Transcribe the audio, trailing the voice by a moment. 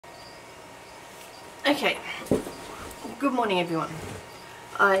Okay, good morning everyone.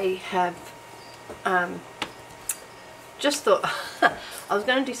 I have just thought I was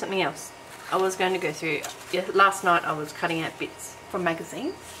going to do something else. I was going to go through, last night I was cutting out bits from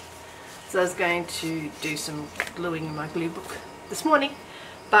magazines, so I was going to do some gluing in my glue book this morning,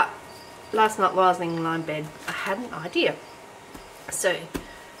 but last night while I was laying in bed I had an idea. So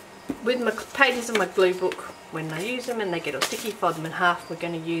with my pages of my glue book, when I use them and they get all sticky, fold them in half. We're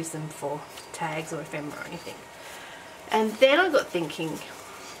going to use them for tags or ephemera or anything. And then I got thinking,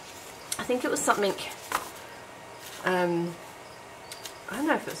 I think it was something, I don't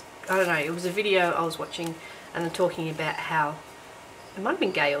know if it was, it was a video I was watching and they're talking about how, it might have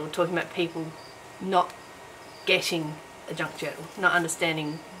been Gail, talking about people not getting a junk journal, not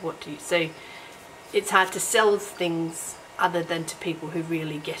understanding what to use. So it's hard to sell things other than to people who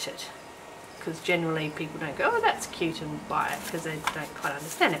really get it, because generally people don't go, oh that's cute, and buy it because they don't quite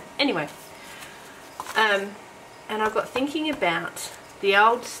understand it. Anyway, and I got thinking about the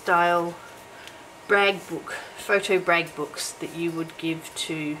old style brag book, photo brag books that you would give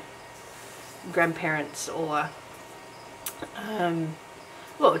to grandparents or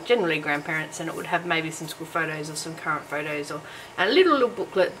well, generally grandparents, and it would have maybe some school photos or some current photos or a little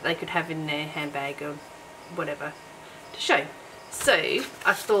booklet that they could have in their handbag or whatever to show. So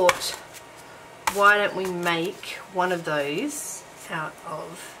I thought, why don't we make one of those out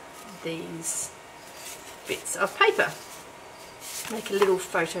of these bits of paper? Make a little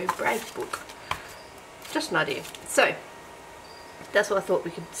photo brag book. Just an idea. So that's what I thought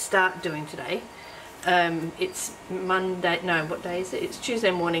we could start doing today. It's Monday, no, what day is it? It's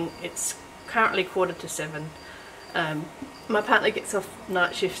Tuesday morning. It's currently 7:15. My partner gets off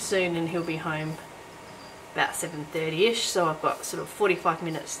night shift soon and he'll be home about 7:30ish, so I've got sort of 45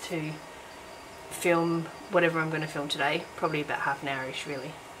 minutes to film whatever I'm going to film today, probably about half an hour-ish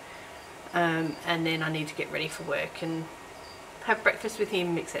really. And then I need to get ready for work and have breakfast with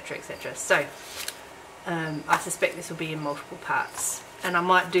him, etc, etc. So I suspect this will be in multiple parts, and I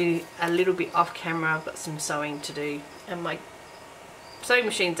might do a little bit off camera. I've got some sewing to do and my sewing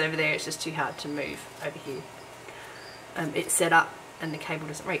machine's over there, it's just too hard to move over here. It's set up and the cable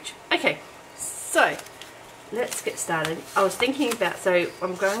doesn't reach. Okay, so let's get started. I was thinking about, so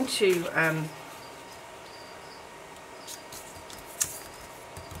I'm going to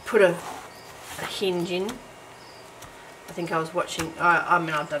put a hinge in. I think I was watching, I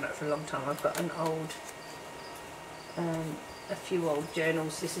mean I've done it for a long time. I've got an old, a few old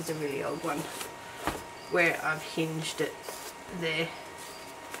journals. This is a really old one where I've hinged it there,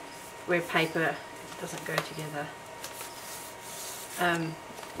 where paper doesn't go together.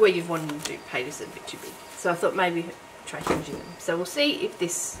 Where you've wanted to do pages that are a bit too big. So I thought maybe try hinging them. So we'll see if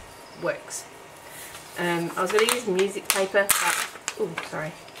this works. I was going to use music paper, but, oh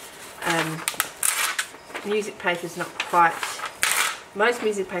sorry. Music paper is not quite, most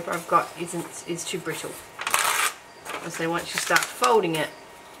music paper I've got is too brittle. So once you start folding it,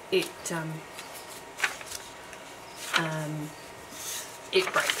 it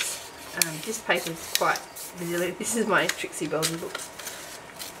breaks. This paper is quite resilient. This is my Trixie Belden book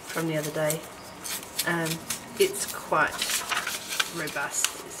from the other day. It's quite robust,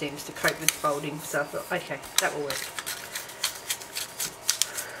 it seems to cope with folding, so I thought, okay, that will work.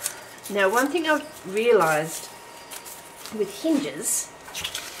 Now one thing I've realised with hinges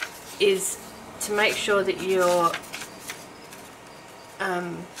is to make sure that you're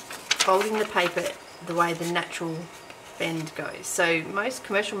folding the paper the way the natural bend goes. So most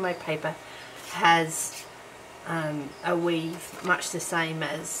commercial made paper has a weave much the same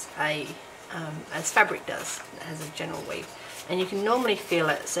as fabric does. It has a general weave, and you can normally feel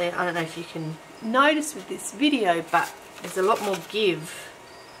it. So I don't know if you can notice with this video, but there's a lot more give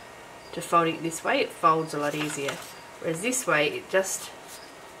to folding it this way. It folds a lot easier, whereas this way it just,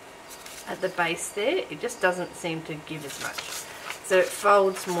 at the base there, it just doesn't seem to give as much. So it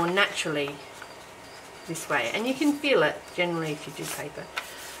folds more naturally this way, and you can feel it generally if you do paper.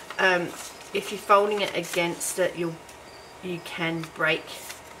 If you're folding it against it, you can break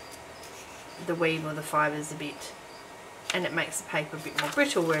the weave or the fibres a bit, and it makes the paper a bit more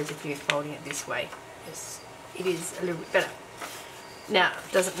brittle, whereas if you're folding it this way, it is a little bit better. Now,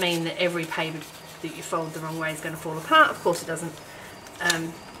 it doesn't mean that every paper that you fold the wrong way is going to fall apart, of course it doesn't,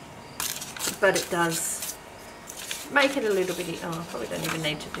 but it does make it a little bit, oh I probably don't even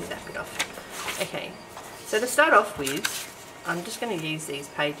need to do that bit off. Okay, so to start off with, I'm just going to use these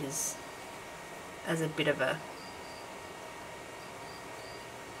pages as a bit of a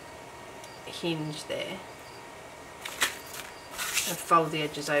hinge there and fold the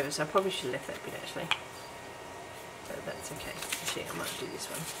edges over, so I probably should have left that bit actually. But that's okay. Actually, I might do this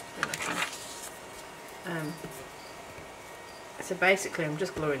one. Then I can So basically I'm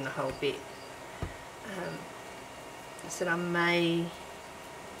just gluing the whole bit. I said I may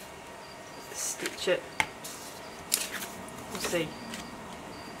stitch it. We'll see.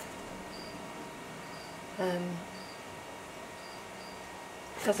 It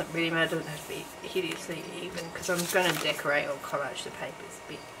doesn't really matter, it doesn't have to be hideously even because I'm going to decorate or collage the papers a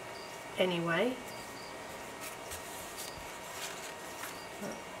bit anyway.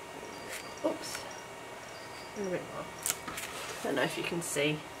 Oops, a little bit more. I don't know if you can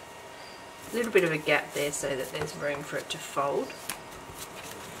see a little bit of a gap there so that there's room for it to fold.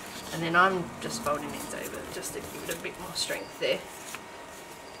 And then I'm just folding these over just to give it a bit more strength there.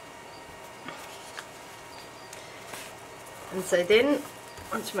 And so then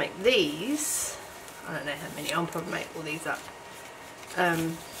once you make these, I don't know how many, I'll probably make all these up.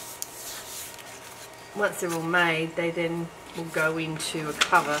 Once they're all made, they then will go into a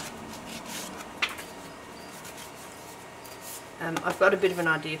cover. I've got a bit of an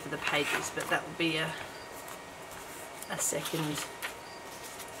idea for the pages, but that will be a second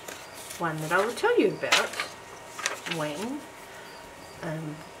one that I will tell you about when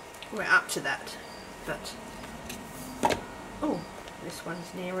we're up to that. But oh, this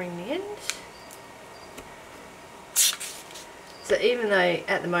one's nearing the end. So even though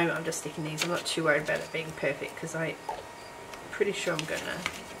at the moment I'm just sticking these, I'm not too worried about it being perfect because I'm pretty sure I'm going to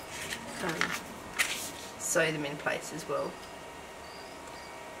sew them in place as well.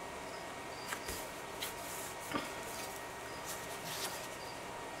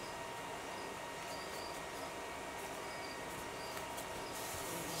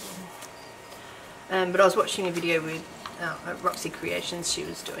 But I was watching a video with Roxy Creations. She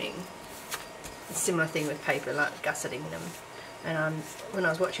was doing a similar thing with paper, like gusseting them. And when I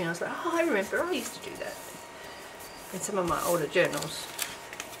was watching, I was like, oh, I remember I used to do that in some of my older journals.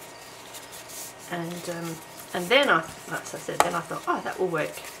 And then like I said, then I thought, oh, that will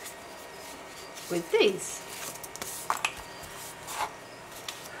work with these.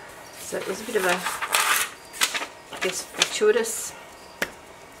 So it was a bit of a, I guess, fortuitous.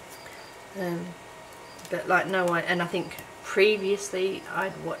 But like no one, and I think previously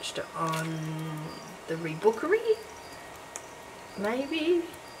I'd watched it on the Rebookery, maybe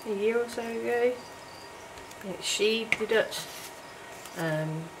a year or so ago. I think she did it. I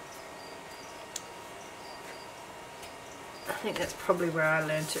think that's probably where I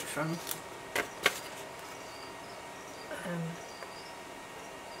learnt it from.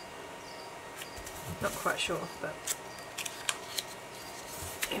 Not quite sure, but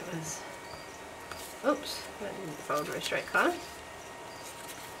it was. Oops, that didn't fold very straight, kind of.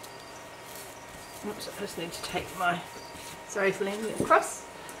 Oops, I just need to take my, sorry for leaning it across,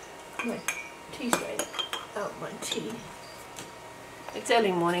 my tea tray, oh, my tea. It's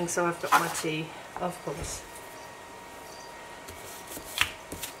early morning, so I've got my tea, of course.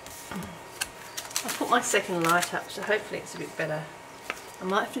 I put my second light up, so hopefully it's a bit better. I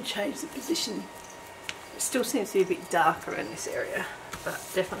might have to change the position. It still seems to be a bit darker in this area, but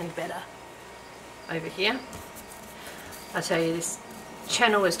definitely better over here. I tell you, this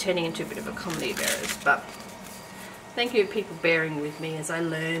channel is turning into a bit of a comedy of errors, but thank you people bearing with me as I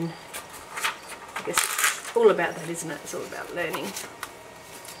learn. I guess it's all about that, isn't it? It's all about learning.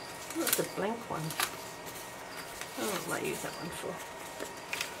 Oh, that's a blank one. Oh, I might use that one for.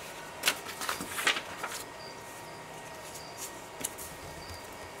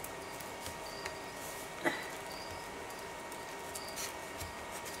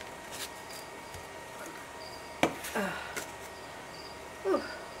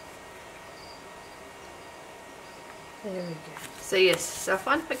 There we go. So yes, so I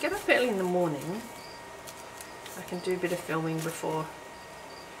find if I get up early in the morning, I can do a bit of filming before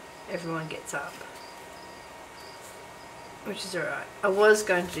everyone gets up, which is alright. I was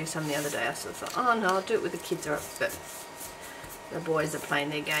going to do some the other day. I sort of thought, oh no, I'll do it with the kids are up, but the boys are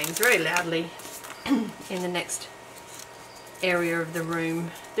playing their games very loudly in the next area of the room.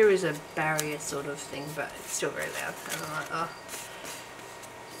 There is a barrier sort of thing, but it's still very loud, and I'm like, oh.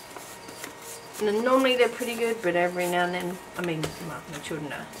 And normally they're pretty good, but every now and then, I mean, my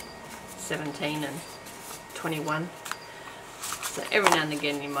children are 17 and 21, so every now and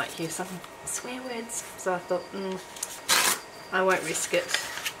again you might hear some swear words. So I thought, I won't risk it,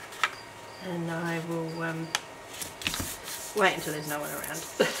 and I will wait until there's no one around,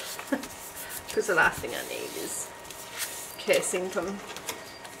 because the last thing I need is cursing from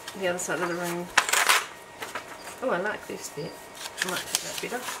the other side of the room. Oh, I like this bit. I might take that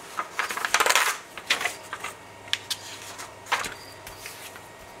bit off.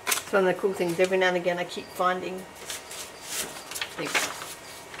 It's one of the cool things, every now and again I keep finding things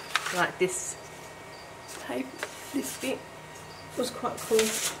like this tape. This bit was quite cool.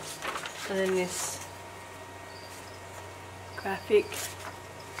 And then this graphic,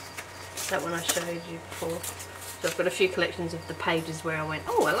 that one I showed you before. So I've got a few collections of the pages where I went,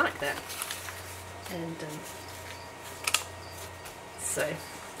 oh, I like that. And so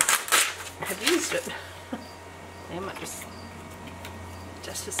I have used it. I might just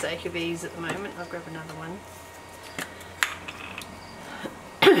for sake of ease at the moment, I'll grab another one.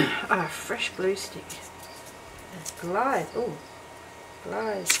 Ah, fresh glue stick. There's Glide. Oh,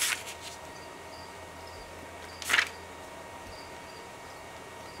 Glide.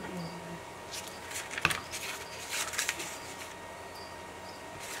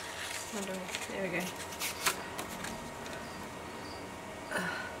 There we go.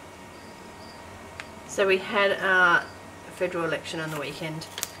 So we had our federal election on the weekend,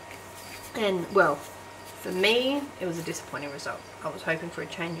 and well, for me it was a disappointing result. I was hoping for a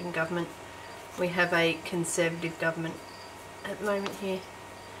change in government. We have a conservative government at the moment here,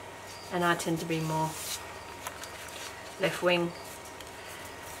 and I tend to be more left wing,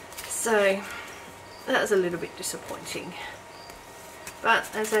 so that was a little bit disappointing. But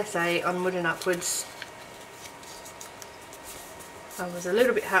as I say, onward and upwards. I was a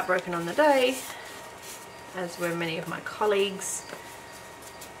little bit heartbroken on the day, as were many of my colleagues.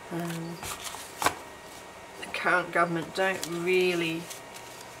 The current government don't really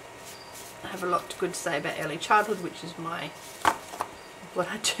have a lot good to say about early childhood, which is what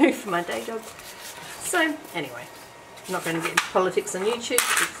I do for my day job. So anyway, I'm not going to get into politics on YouTube.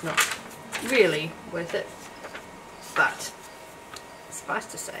 It's not really worth it. But suffice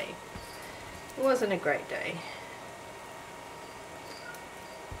to say, it wasn't a great day.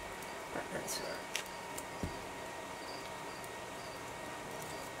 But that's alright.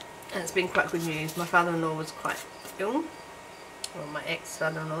 And it's been quite good news. My father-in-law was quite ill. Well, my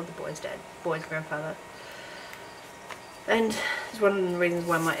ex-father-in-law, the boy's grandfather. And it's one of the reasons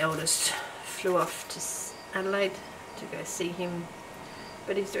why my eldest flew off to Adelaide to go see him.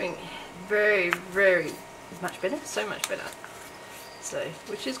 But he's doing very, very much better. So much better. So,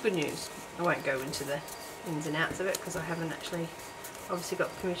 which is good news. I won't go into the ins and outs of it because I haven't actually obviously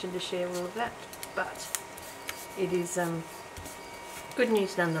got permission to share all of that. But it is good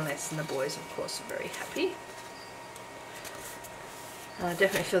news nonetheless, and the boys of course are very happy. I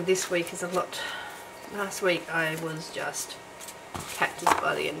definitely feel this week is a lot. Last week I was just cactus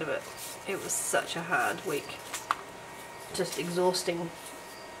by the end of it. It was such a hard week. Just exhausting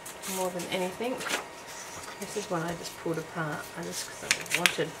more than anything. This is one I just pulled apart. Because I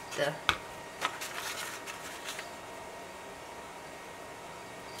wanted the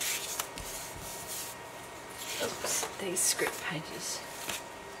these script pages.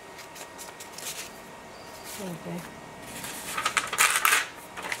 There we go.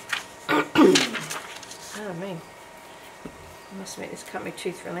 Oh me. I must admit this can't be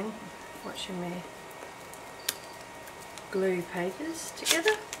too thrilling. Watching me glue pages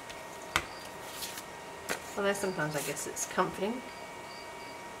together. Although sometimes I guess it's comforting.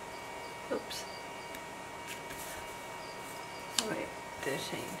 Oops. Wait,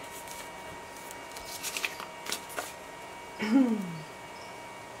 13. There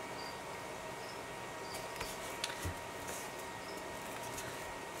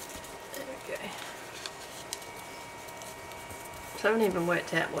we go. So I haven't even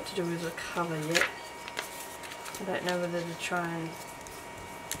worked out what to do with the cover yet. I don't know whether to try and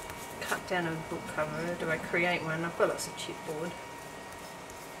cut down a book cover. Do I create one? I've got lots of chipboard.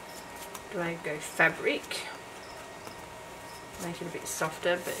 Do I go fabric? Make it a bit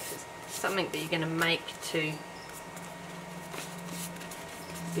softer, but if it's something that you're going to make to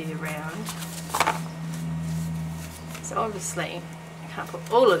be around. So obviously I can't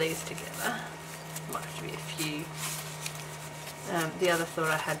put all of these together. Might have to be a few. The other thought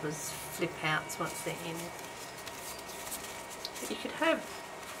I had was flip outs once they're in. But you could have,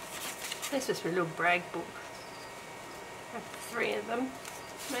 this is for a little brag book. Have 3 of them,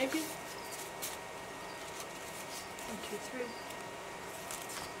 maybe. 1, 2,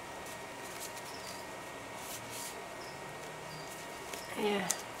 3. Yeah,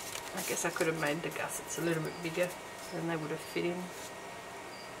 I guess I could have made the gussets a little bit bigger, then they would have fit in.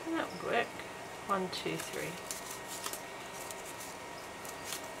 And that would work. 1, 2, 3.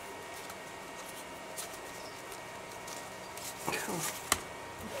 Cool.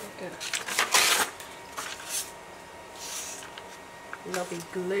 There we go. Lovely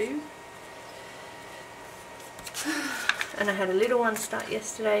glue. And I had a little one start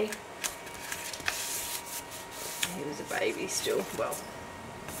yesterday. He was a baby still, well,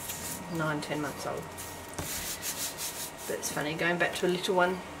 9, 10 months old. But it's funny, going back to a little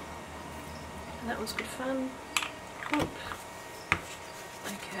one, That was good fun. Oop.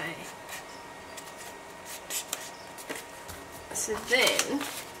 Okay. So then,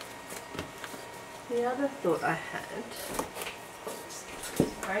 the other thought I had,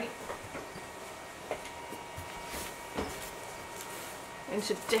 right, and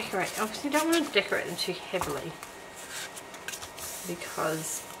to decorate. Obviously, you don't want to decorate them too heavily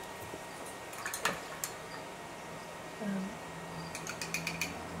because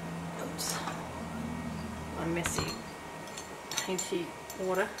oops, my messy, painty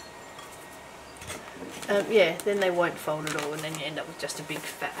water. Yeah, then they won't fold at all, and then you end up with just a big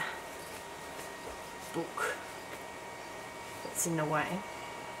fat book that's in the way.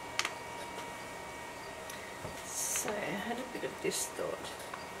 So I had a bit of this thought.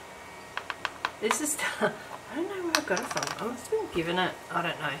 This is, I don't know where I got it from. I must have been given it, I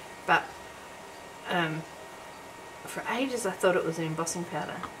don't know. But for ages I thought it was an embossing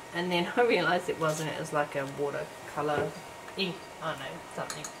powder, and then I realised it wasn't. It was like a watercolour, I don't know,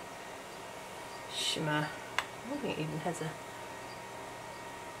 something. Shimmer. I think it even has a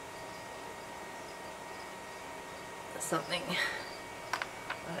something.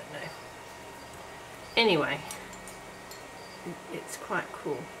 I don't know. Anyway, it's quite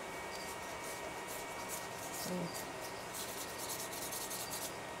cool. So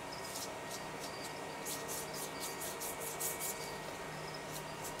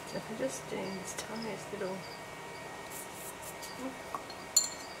if I just do this tiniest little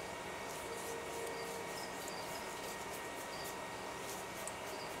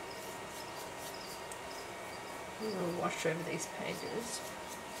wash over these pages.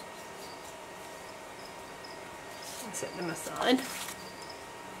 I'll set them aside.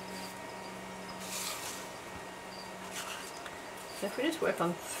 So if we just work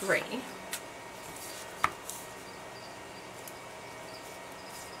on 3,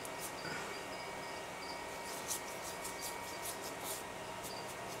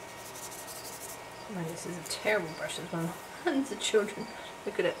 oh, this is a terrible brush as well. Hands of children.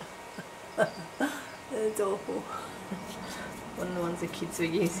 Look at it. It's awful. One of the ones the kids were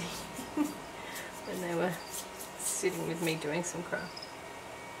using when they were sitting with me doing some craft.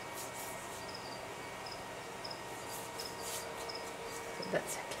 But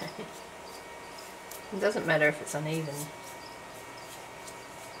that's okay. It doesn't matter if it's uneven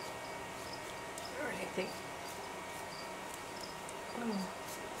or anything. Oh.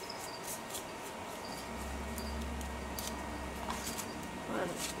 One,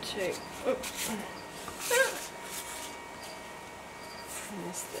 two, oops. And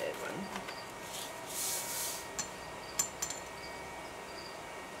this third one.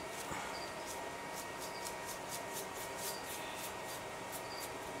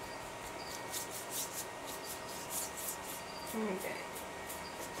 Okay.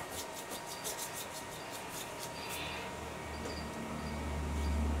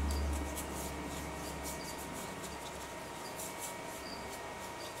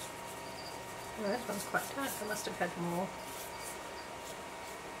 Well, this one's quite tight. I must have had more.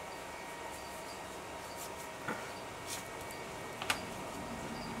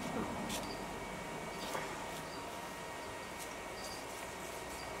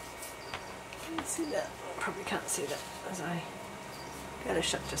 Can you see that? Probably can't see that as I go to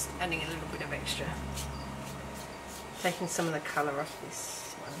shop, just adding a little bit of extra. Taking some of the colour off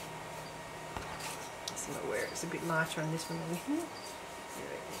this one. Somewhere where it's a bit lighter on this one over here. There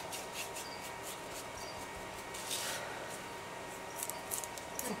we go.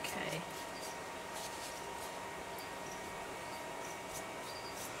 Okay.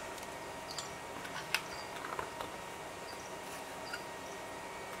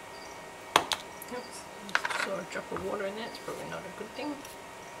 Oops, just saw a drop of water in there. It's probably not a good thing.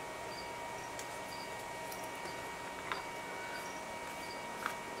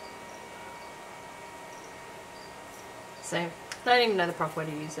 So, I don't even know the proper way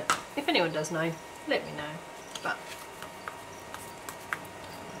to use it. If anyone does know, let me know. But,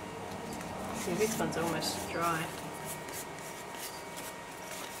 see, this one's almost dry.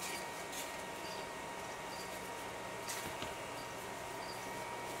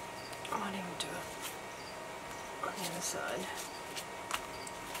 I might even do it on the other side.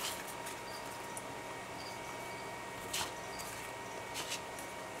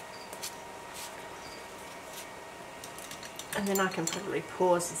 And then I can probably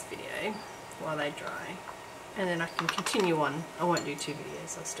pause this video while they dry, and then I can continue on. I won't do 2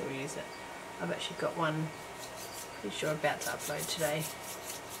 videos, I'll still use it. I've actually got one, pretty sure about to upload today,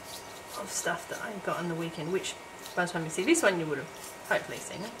 of stuff that I got on the weekend, which by the time you see this one you would have hopefully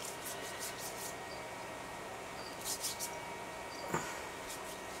seen it.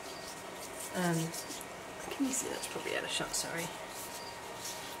 Can you see that's probably out of shot, sorry.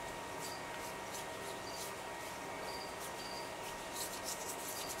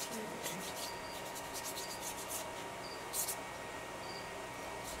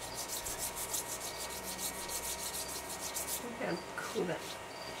 Look how cool that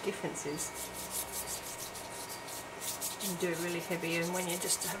difference is. You do it really heavy and when you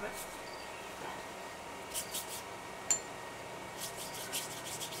just have it.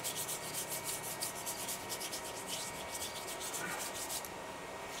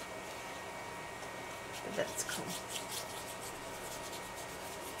 But that's cool.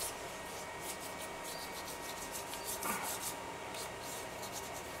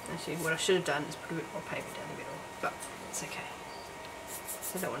 Actually, what I should have done is put a bit more paper down the middle, but it's okay.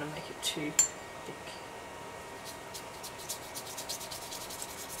 I don't want to make it too thick.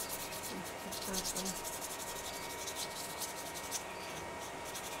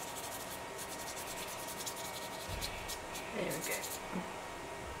 There we go.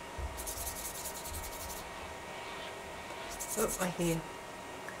 Oh, I hear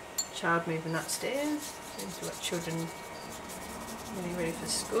child moving upstairs. Seems to have children getting ready for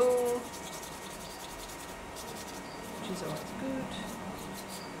school, which is always good.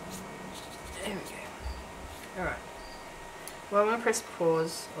 There we go. Alright. Well, I'm going to press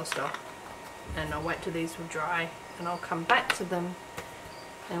pause or stop and I'll wait till these will dry and I'll come back to them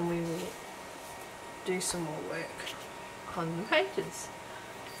and we will do some more work on the pages.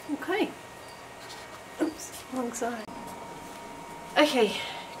 Okay. Oops, wrong side. Okay,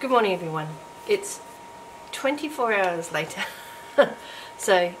 good morning everyone. It's 24 hours later.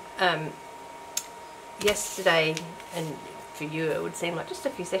 So, yesterday, and for you it would seem like just a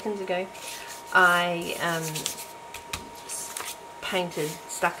few seconds ago, I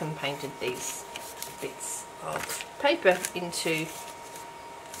stuck and painted these bits of paper into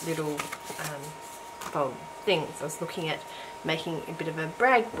little fold things. I was looking at making a bit of a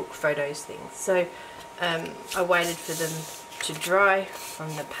brag book photos thing. So I waited for them to dry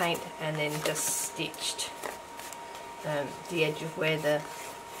from the paint and then just stitched the edge of where the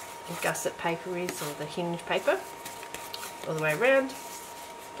gusset paper is, or the hinge paper, all the way around,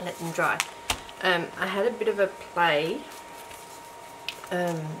 let them dry. I had a bit of a play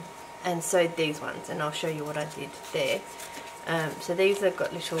and sewed these ones, and I'll show you what I did there. So these have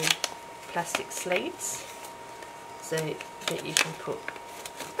got little plastic sleeves so that you can put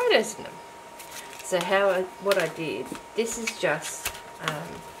photos in them. So what I did, this is just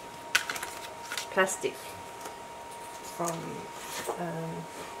plastic from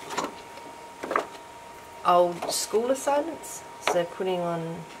old school assignments. So putting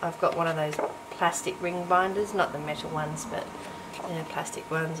on, I've got one of those plastic ring binders, not the metal ones, but you know, plastic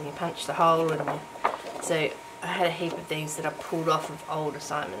ones, and you punch the hole and so I had a heap of these that I pulled off of old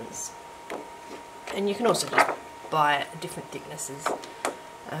assignments. And you can also just buy it at different thicknesses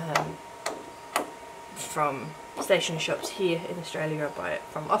from stationery shops here in Australia. I buy it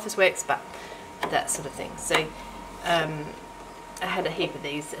from Officeworks, but that sort of thing. So I had a heap of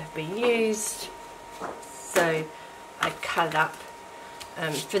these that have been used, so I cut it up.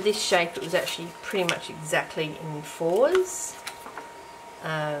 For this shape it was actually pretty much exactly in 4s,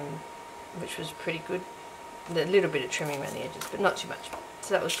 which was pretty good. A little bit of trimming around the edges, but not too much,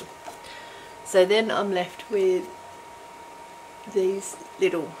 so that was good. So then I'm left with these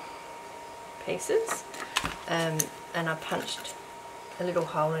little pieces, and I punched a little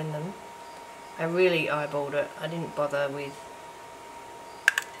hole in them. I really eyeballed it. I didn't bother with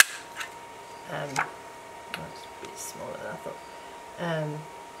oh, it's a bit smaller than I thought.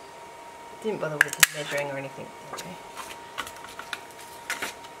 Didn't bother with measuring or anything. Okay.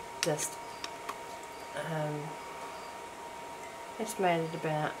 Just estimated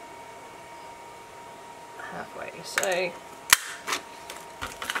about halfway, so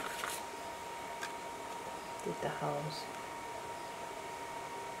did the holes.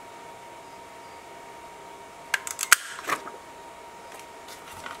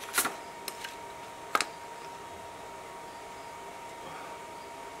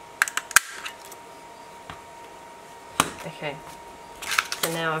 Okay,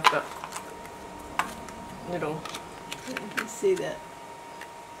 so now I've got little, you can see that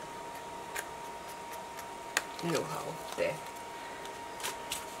little hole there.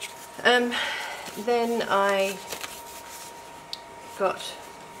 Then I got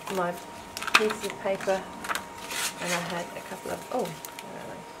my pieces of paper and I had a couple of, oh,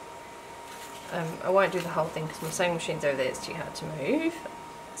 I won't do the whole thing because my sewing machine's over there, it's too hard to move,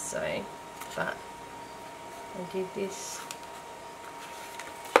 so, but I did this.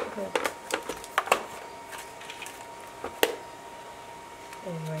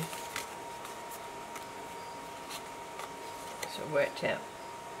 Anyway, So it worked out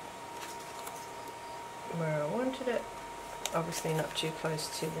where I wanted it. Obviously not too close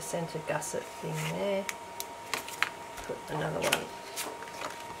to the centre gusset thing there. Put another one.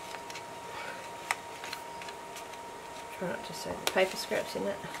 Try not to sew the paper scraps in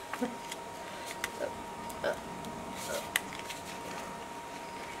it.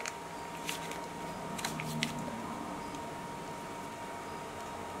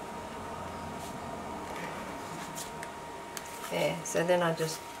 Yeah, so then I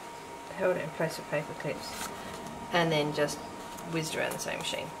just held it in place with paper clips and then just whizzed around the sewing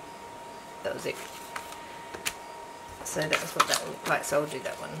machine. That was it. So that was what that looked like, so I'll do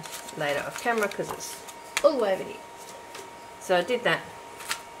that one later off camera because it's all the way over here. So I did that.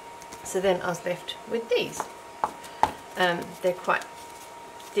 So then I was left with these. They're quite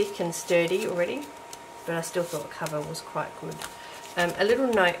thick and sturdy already, but I still thought the cover was quite good. A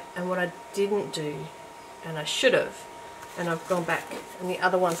little note, and what I didn't do, and I should have, and I've gone back, and the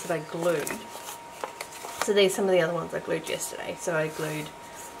other ones that I glued, so these some of the other ones I glued yesterday, so I glued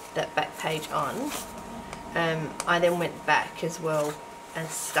that back page on. I then went back as well and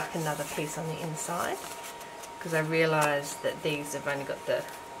stuck another piece on the inside because I realised that these have only got the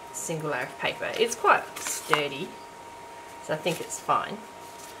single layer of paper. It's quite sturdy, so I think it's fine,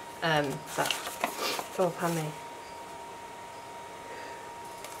 but, oh pardon me.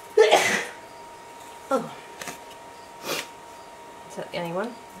 Oh. Is that the only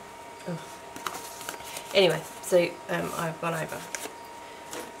one? Oh. Anyway, so I've gone over.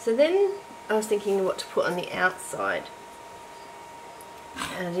 So then I was thinking what to put on the outside,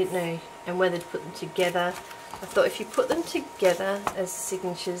 and I didn't know and whether to put them together. I thought if you put them together as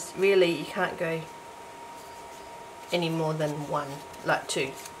signatures, really you can't go any more than one, like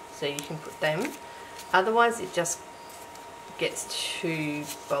two. So you can put them. Otherwise it just gets too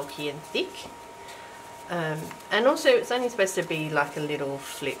bulky and thick. And also it's only supposed to be like a little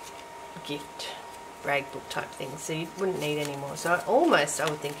flip gift rag book type thing, so you wouldn't need any more. So I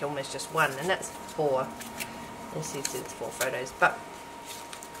would think almost just one, and that's 4. This is 4 photos, but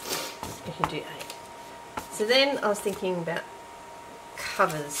you can do 8. So then I was thinking about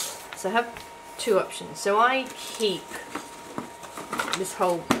covers. So I have 2 options. So I keep this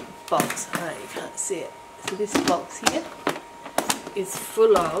whole box. Oh, you can't see it. So this box here is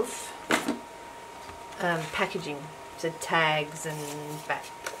full of packaging, so tags and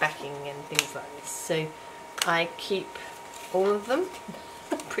backing and things like this. So I keep all of them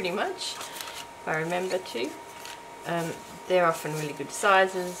pretty much, if I remember to. They're often really good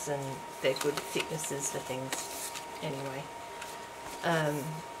sizes and they're good thicknesses for things anyway.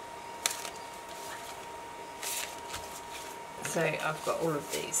 So I've got all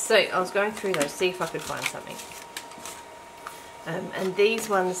of these. So I was going through those, see if I could find something. And these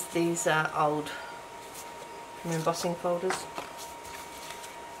ones, these are old from embossing folders.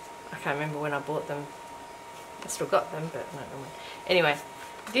 I can't remember when I bought them. I still got them, but not when. Anyway,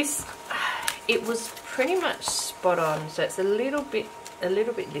 this, it was pretty much spot on. So it's a little bit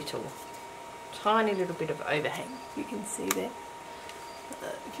little, tiny little bit of overhang. You can see there.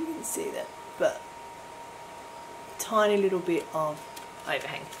 If you can see that, but tiny little bit of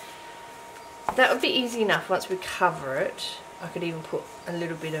overhang. That would be easy enough once we cover it. I could even put a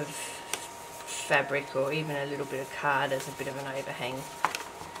little bit of fabric or even a little bit of card as a bit of an overhang.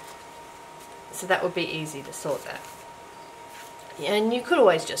 So that would be easy to sort that. And you could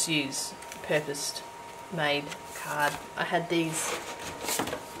always just use purposed made card. I had these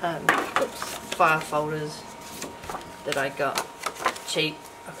file folders that I got cheap.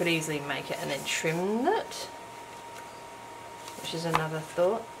 I could easily make it and then trim it, which is another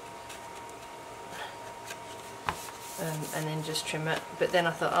thought. And then just trim it, but then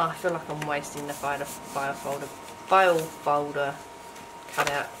I thought, oh, I feel like I'm wasting the file folder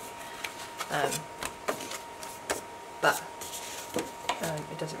cutout, but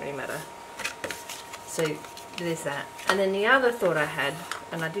it doesn't really matter. So there's that. And then the other thought I had,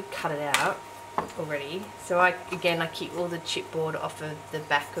 and I did cut it out already, so I keep all the chipboard off of the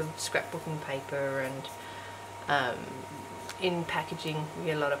back of scrapbooking paper, and in packaging we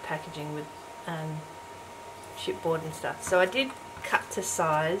get a lot of packaging with chipboard and stuff. So I did cut to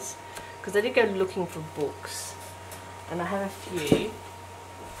size because I did go looking for books, and I have a few.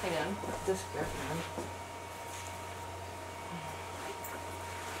 Hang on, I'll just grab one.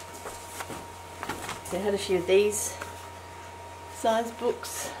 So I had a few of these size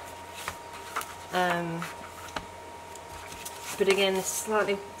books, but again it's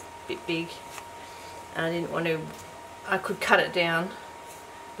slightly bit big, and I didn't want to. I could cut it down,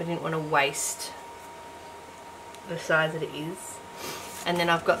 but I didn't want to waste the size that it is. And then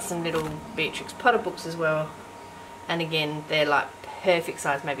I've got some little Beatrix Potter books as well, and again they're like perfect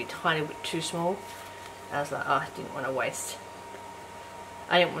size, maybe a tiny bit too small. I was like, oh, I didn't want to waste,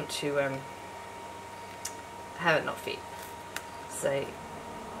 I didn't want to have it not fit, so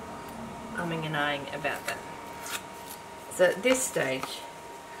I'm umming and ahhing about that. So at this stage,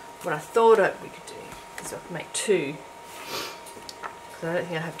 what I thought we could do is I could make two, because I don't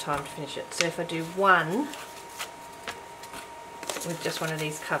think I have time to finish it. So if I do one with just one of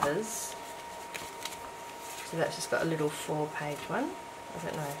these covers, so that's just got a little 4-page one, I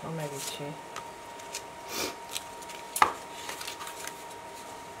don't know, or maybe two.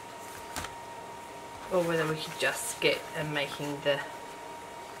 Or whether we could just get making the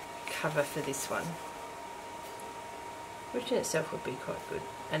cover for this one, which in itself would be quite good,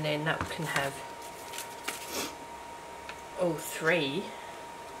 and then that can have all three,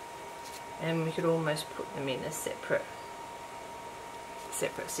 and we could almost put them in as separate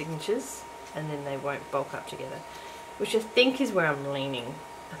signatures, and then they won't bulk up together, which I think is where I'm leaning.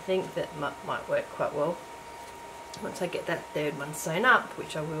 I think that might work quite well once I get that third one sewn up,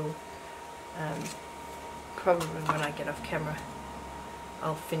 which I will probably when I get off camera.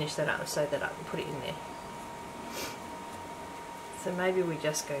 I'll finish that up and sew that up and put it in there. So maybe we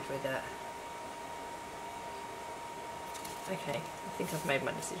just go for that. Okay, I think I've made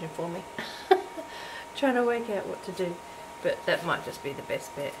my decision for me. Trying to work out what to do, but that might just be the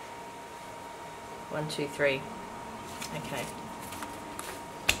best bet. 1, 2, 3. Okay.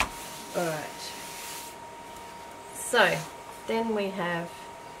 Alright. So, then we have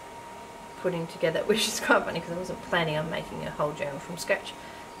putting together, which is quite funny because I wasn't planning on making a whole journal from scratch,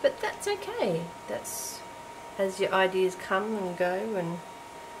 but that's okay. That's as your ideas come and go and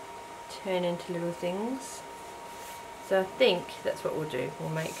turn into little things. So I think that's what we'll do. We'll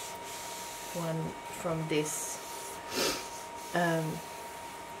make one from this.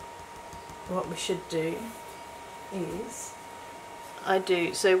 What we should do is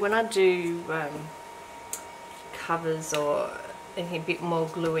so when I do covers or anything a bit more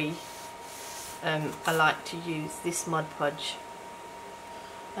gluey, I like to use this Mod Podge.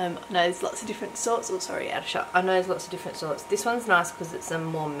 I know there's lots of different sorts. Oh, sorry, out of shot. I know there's lots of different sorts. This one's nice because it's a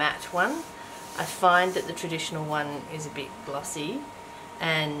more matte one. I find that the traditional one is a bit glossy,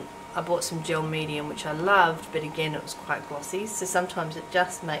 and I bought some gel medium which I loved, but again it was quite glossy, so sometimes it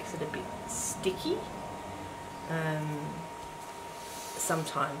just makes it a bit sticky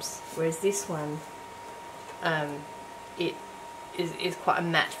sometimes, whereas this one it is quite a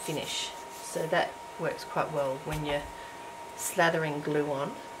matte finish, so that works quite well when you're slathering glue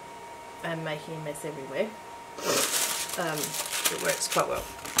on and making a mess everywhere. It works quite well.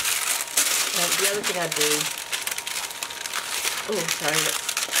 The other thing I do, oh sorry,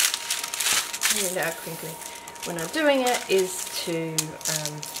 now crinkly, when I'm doing it is to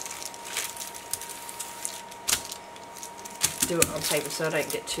do it on paper so I don't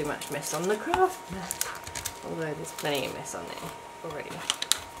get too much mess on the craft mat, although there's plenty of mess on there already.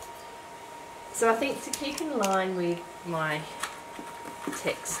 So I think to keep in line with my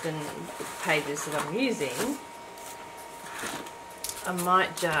text and pages that I'm using, I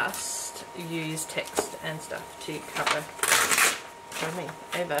might just use text and stuff to cover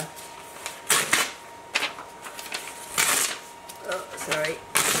over. Oh, sorry.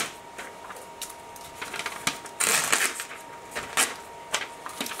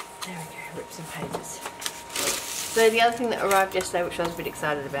 There we go, rip some pages. So the other thing that arrived yesterday, which I was a bit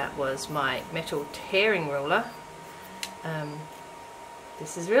excited about, was my metal tearing ruler.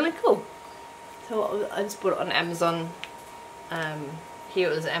 This is really cool. So I just bought it on Amazon. Here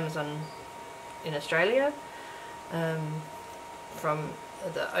it was Amazon in Australia, from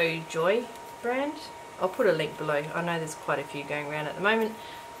the Oh Joy brand. I'll put a link below. I know there's quite a few going around at the moment,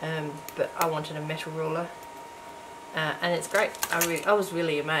 but I wanted a metal ruler, and it's great. I was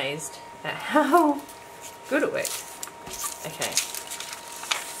really amazed at how good it works. Okay,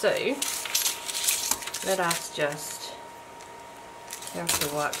 so let us just tear off the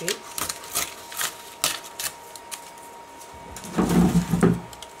white bits.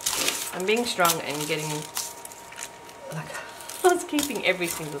 I'm being strong and getting, like, I was keeping every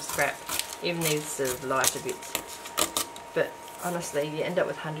single scrap, even these sort of lighter bits, but honestly you end up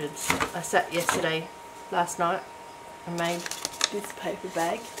with hundreds. I sat last night and made this paper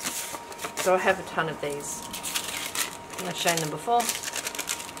bag, so I have a ton of these. I've shown them before,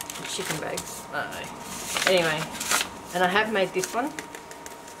 chicken bags, I don't know. Anyway, and I have made this one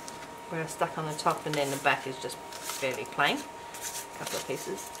where I stuck on the top and then the back is just fairly plain, a couple of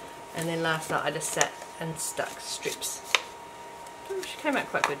pieces. And then last night I just sat and stuck strips. Oh, she came out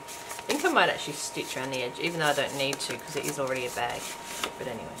quite good. I think I might actually stitch around the edge, even though I don't need to because it is already a bag. But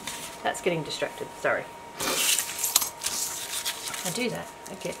anyway, that's getting distracted, sorry. I do that,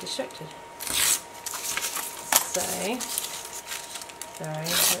 I get distracted. So, sorry,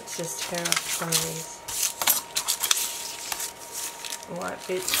 let's just tear off some of these white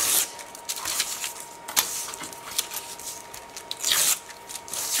bits.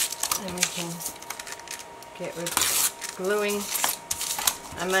 And we can get rid of gluing.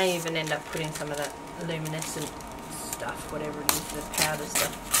 I may even end up putting some of that luminescent stuff, whatever it is, the powder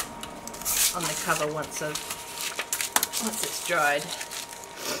stuff, on the cover once it's dried,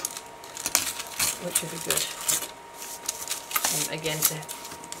 which will be good. And again, to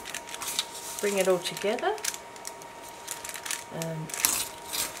bring it all together.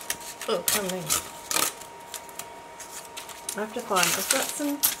 Oh, come in. I have to find, I've got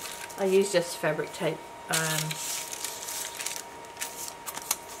some, I use just fabric tape,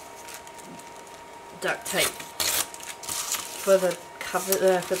 duct tape for the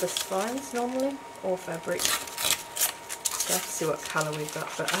cover, for the spines normally, or fabric. So I have to see what colour we've got,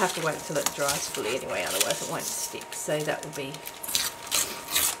 but I have to wait until it dries fully anyway, otherwise it won't stick. So that will be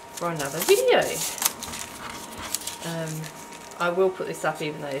for another video. I will put this up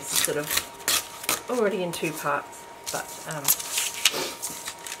even though this is sort of already in 2 parts, but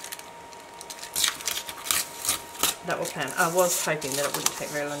that will plan. I was hoping that it wouldn't take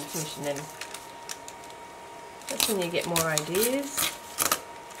very long to finish, and then that's when you get more ideas.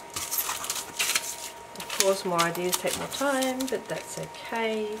 Of course, more ideas take more time, but that's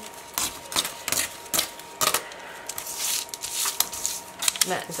okay.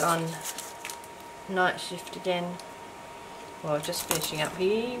 Matt is on night shift again. Well, just finishing up.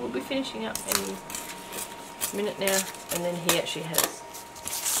 He will be finishing up any minute now, and then he actually has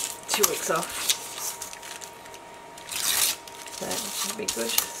 2 weeks off. So that should be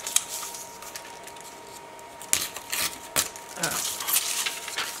good.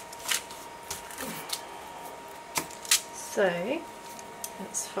 So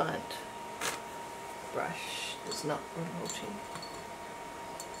let's find brush that's not revolting.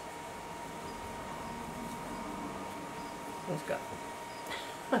 We've got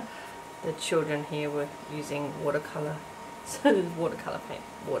the children here were using watercolour, so there's watercolour paint,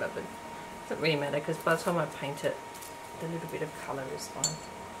 water, but it doesn't really matter because by the time I paint it, a little bit of colour is fine.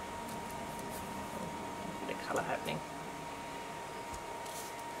 A bit of colour happening.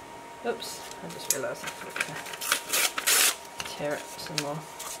 Oops, I just realised I forgot to tear it some more.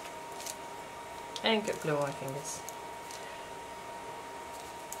 And get glue on my fingers.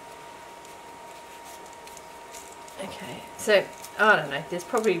 Okay, so I don't know, there's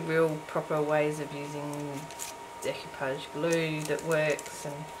probably real proper ways of using decoupage glue that works,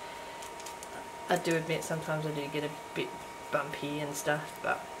 and I do admit sometimes I do get a bit bumpy and stuff,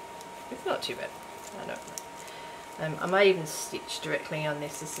 but it's not too bad. I don't know. I may even stitch directly on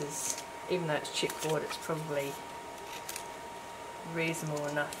this. This is, even though it's chipboard, it's probably reasonable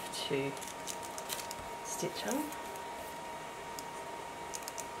enough to stitch on.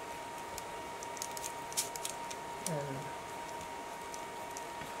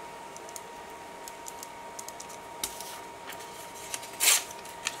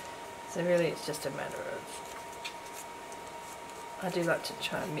 So really it's just a matter of, I do like to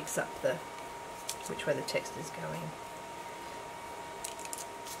try and mix up the which way the text is going.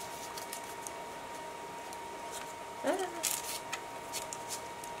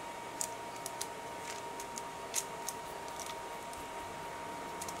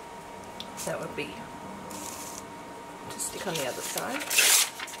 That would be to stick on the other side.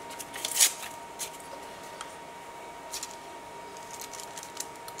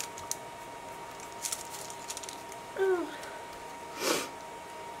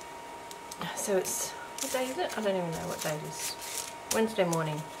 So it's, what day is it? I don't even know what day it is. Wednesday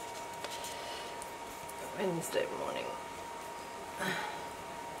morning. Wednesday morning.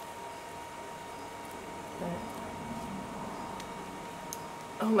 So,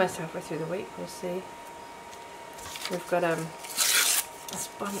 almost halfway through the week, we'll see. We've got a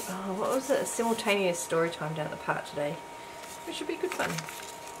what was it? A simultaneous story time down at the park today, which should be good fun.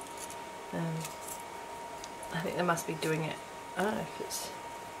 I think they must be doing it. I don't know if it's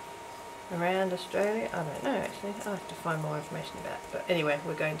around Australia. I don't know actually. I'll have to find more information about it. But anyway,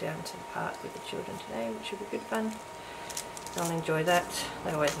 we're going down to the park with the children today, which will be good fun. They'll enjoy that.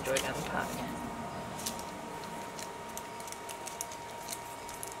 They always enjoy going to the park.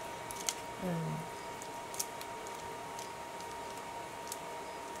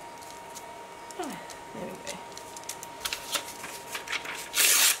 There we go.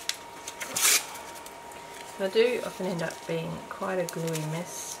 So I do often end up being quite a gluey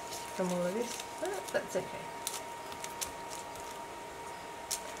mess from all of this, but that's okay.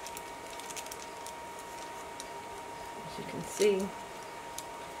 As you can see,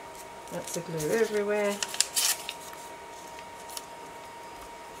 lots of glue everywhere.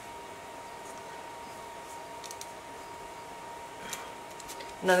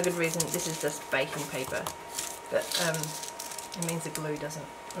 Another good reason, this is just baking paper, but it means the glue doesn't,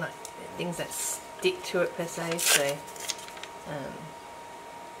 like things that stick to it per se, so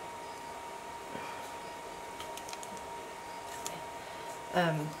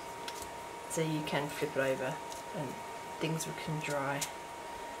so you can flip it over and things can dry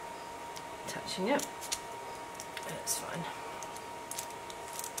touching it. That's fine.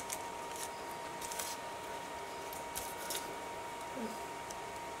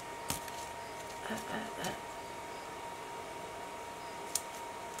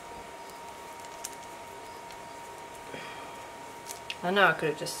 I know I could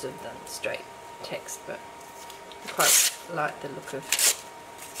have just sort of done straight text, but I quite like the look of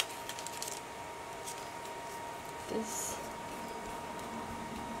this.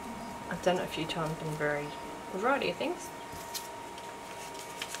 I've done it a few times in a variety of things.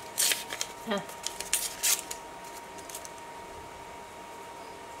 Yeah.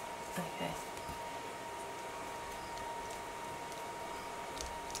 Okay.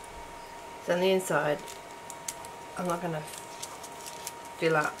 So on the inside, I'm not going to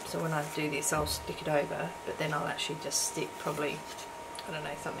fill up, so when I do this I'll stick it over, but then I'll actually just stick probably, I don't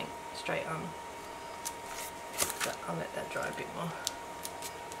know, something straight on. But I'll let that dry a bit more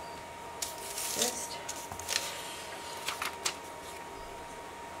first.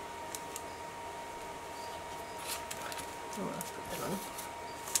 Oh, I'll put that on.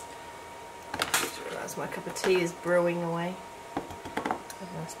 I just realised my cup of tea is brewing away.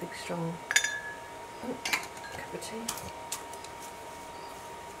 A nice big strong cup of tea.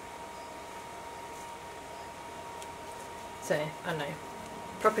 So, I know,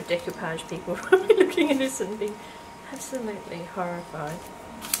 proper decoupage people will be looking at this and being absolutely horrified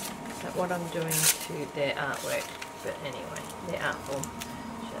at what I'm doing to their artwork. But anyway, their art form,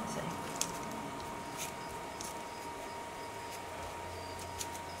 should I say.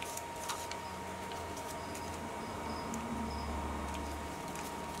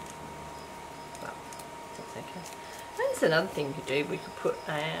 Well, that's okay. That's another thing you could do. We could put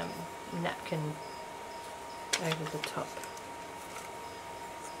a napkin over the top.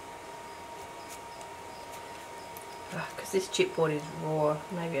 Because this chipboard is raw,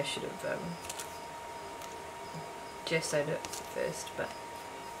 maybe I should have gessoed it first, but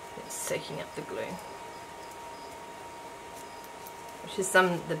it's soaking up the glue, which is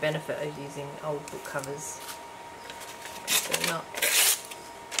the benefit of using old book covers, because they're not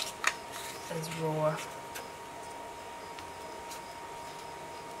as raw.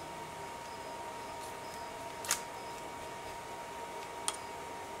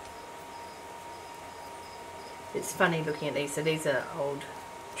 It's funny looking at these. So these are old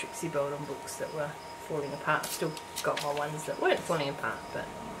Trixie Belden books that were falling apart. I've still got my ones that weren't falling apart, but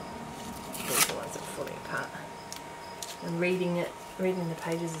these are the ones that were falling apart. And reading the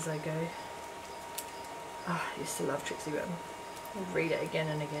pages as I go. Oh, I used to love Trixie Belden. I'd read it again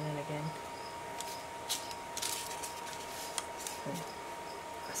and again and again. And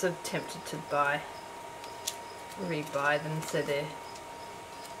I'm sort of tempted to rebuy them, so they're,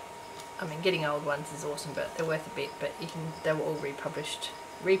 I mean, getting old ones is awesome, but they're worth a bit. But they were all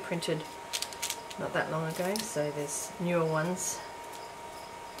reprinted not that long ago, so there's newer ones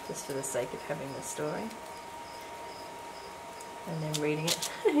just for the sake of having the story and then reading it.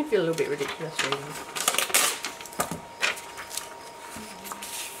 You feel a little bit ridiculous reading it.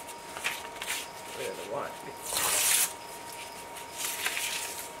 Rid of the white bits.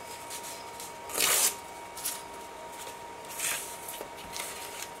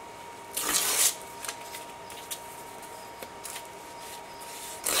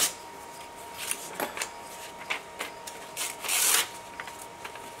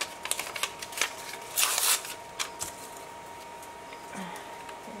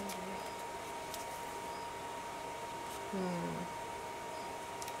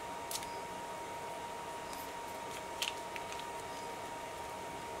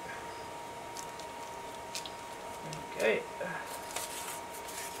 Okay.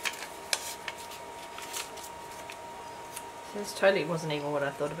 So this totally wasn't even what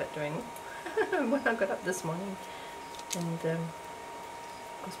I thought about doing when I got up this morning, and I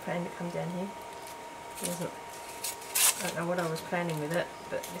was planning to come down here. It wasn't, I don't know what I was planning with it,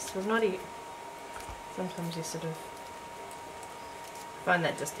 but this was not it. Sometimes you sort of find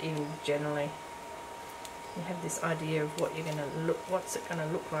that just even generally, you have this idea of what you're going to look, what's it going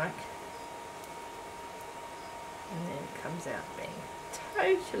to look like, and then it comes out being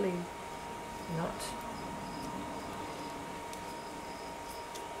totally not.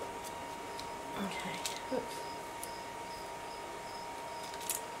 Okay. Oops.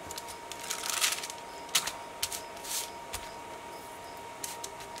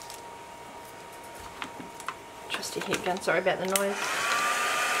 Trusty heat gun, sorry about the noise.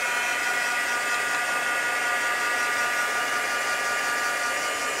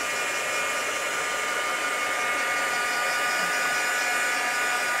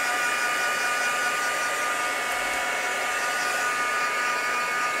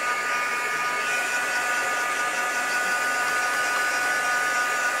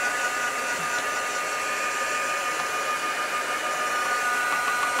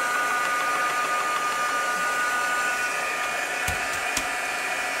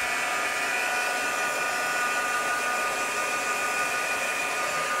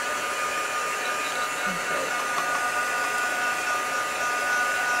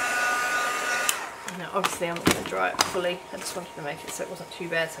 Obviously I'm not going to dry it fully, I just wanted to make it so it wasn't too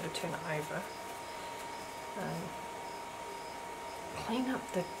bad so I could turn it over. Clean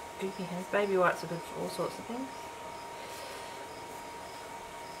up the goopy hands. Baby wipes are good for all sorts of things.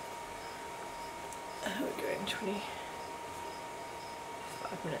 We're going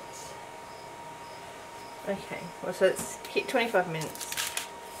 25 minutes. Okay, well so it's hit 25 minutes.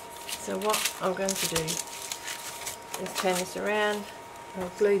 So what I'm going to do is turn this around,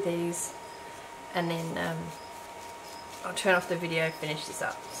 I'll glue these, and then I'll turn off the video, finish this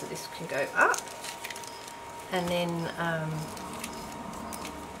up so this can go up, and then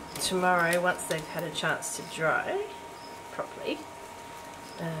tomorrow, once they've had a chance to dry properly,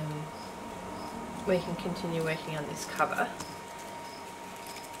 we can continue working on this cover,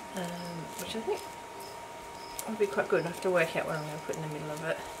 which I think will be quite good. I have to work out what I'm going to put in the middle of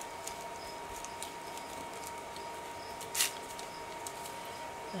it.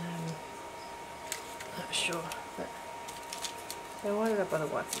 Not sure, but so why did I bother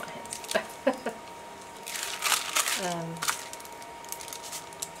wiping my hands?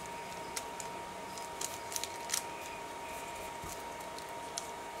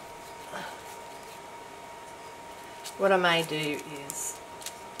 What I may do is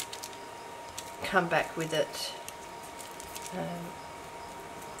come back with it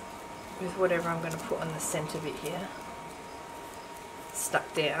with whatever I'm going to put on the centre bit here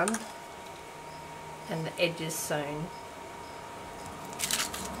stuck down and the edges sewn,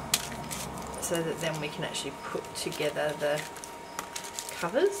 so that then we can actually put together the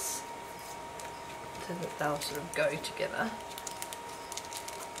covers so that they'll sort of go together.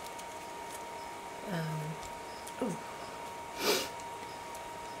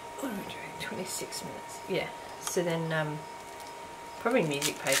 What are we doing? 26 minutes. Yeah. So then probably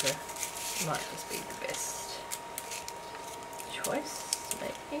music paper might just be the best choice,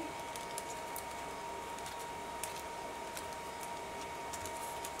 maybe.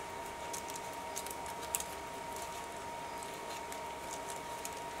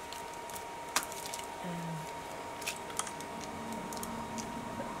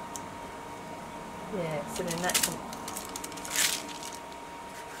 Yeah, so then that can...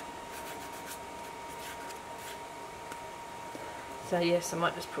 So yes, I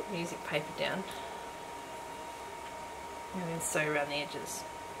might just put music paper down and then sew around the edges.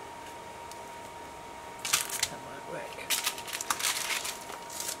 That might work.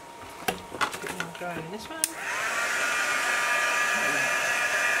 A bit more dry in this one.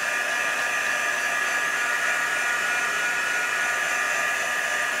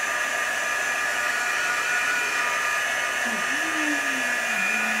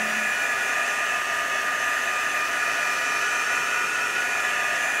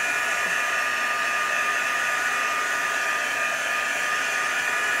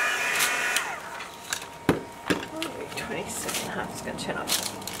 It's going to turn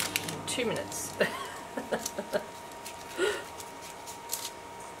off in 2 minutes.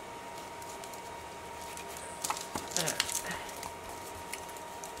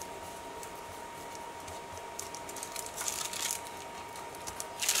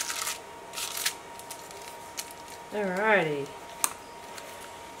 Alrighty.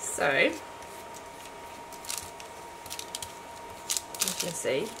 So, as you can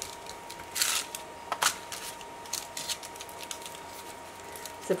see,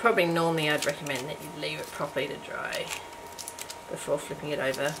 so probably normally I'd recommend that you leave it properly to dry before flipping it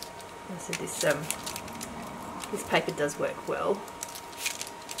over. So this paper does work well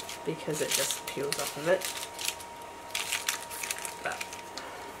because it just peels off of it. But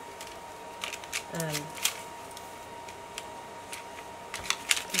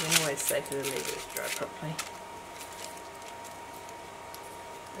it's always safer to leave it to dry properly.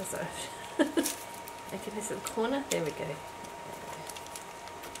 So make it this little corner. There we go.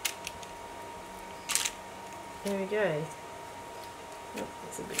 there we go. Oh,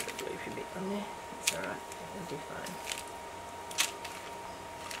 there's a bit of a loopy bit on there. That's alright, that'll do fine.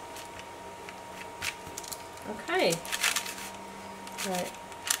 Okay, right.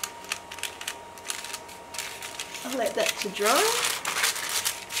 I'll let that to dry.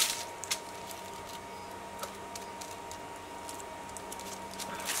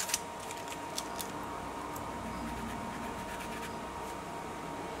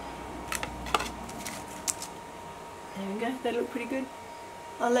 There we go, they look pretty good.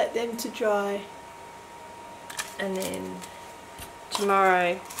 I'll let them to dry, and then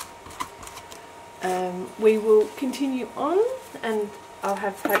tomorrow we will continue on, and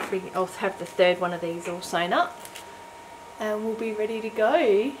hopefully I'll have the third one of these all sewn up, and we'll be ready to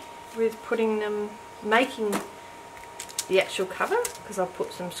go with putting them, making the actual cover, because I'll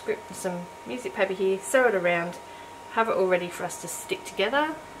put some script and some music paper here, sew it around, have it all ready for us to stick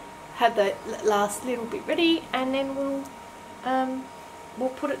together, have that last little bit ready, and then we'll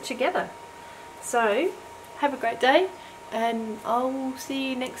put it together. So have a great day, and I'll see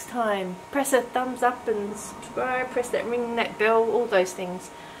you next time. Press a thumbs up and subscribe, press that ring, that bell, all those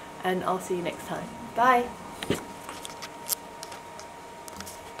things, and I'll see you next time. Bye.